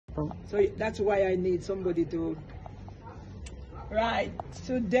So that's why I need somebody to. Right,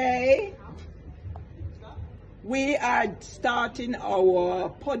 today we are starting our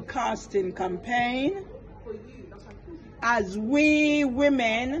podcasting campaign as we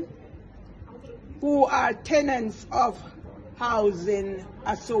women who are tenants of housing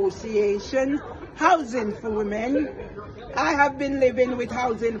association, Housing for Women. I have been living with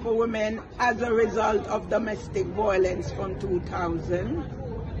Housing for Women as a result of domestic violence from 2000.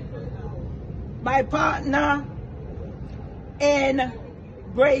 My partner in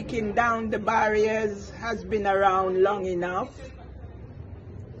breaking down the barriers has been around long enough.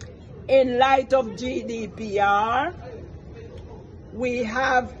 In light of GDPR, we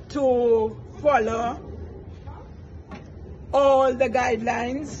have to follow all the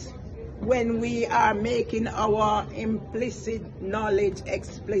guidelines when we are making our implicit knowledge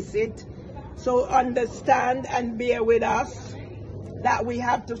explicit. So understand and bear with us that we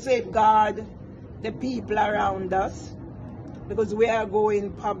have to safeguard the people around us because we are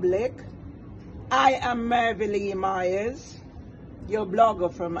going public. I am Mervy Lee Myers, your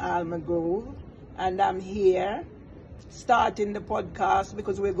blogger from Alma Grove, and I'm here starting the podcast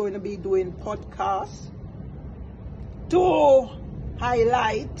because we're going to be doing podcasts to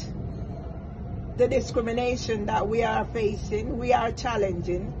highlight the discrimination that we are facing, we are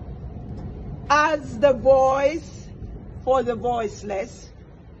challenging. As the voice for the voiceless,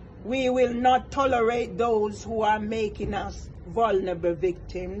 we will not tolerate those who are making us vulnerable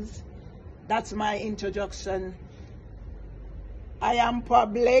victims. That's my introduction. I am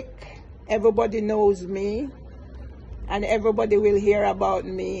public, everybody knows me, and everybody will hear about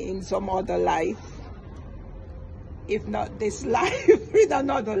me in some other life. If not this life, in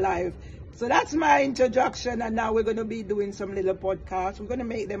another life. So that's my introduction, and now we're going to be doing some little podcasts. We're going to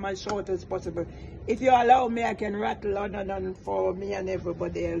make them as short as possible. If you allow me, I can rattle on and on for me and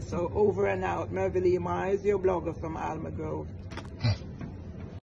everybody else. So over and out. Mervy Lee Myers, your blogger from Alma Grove.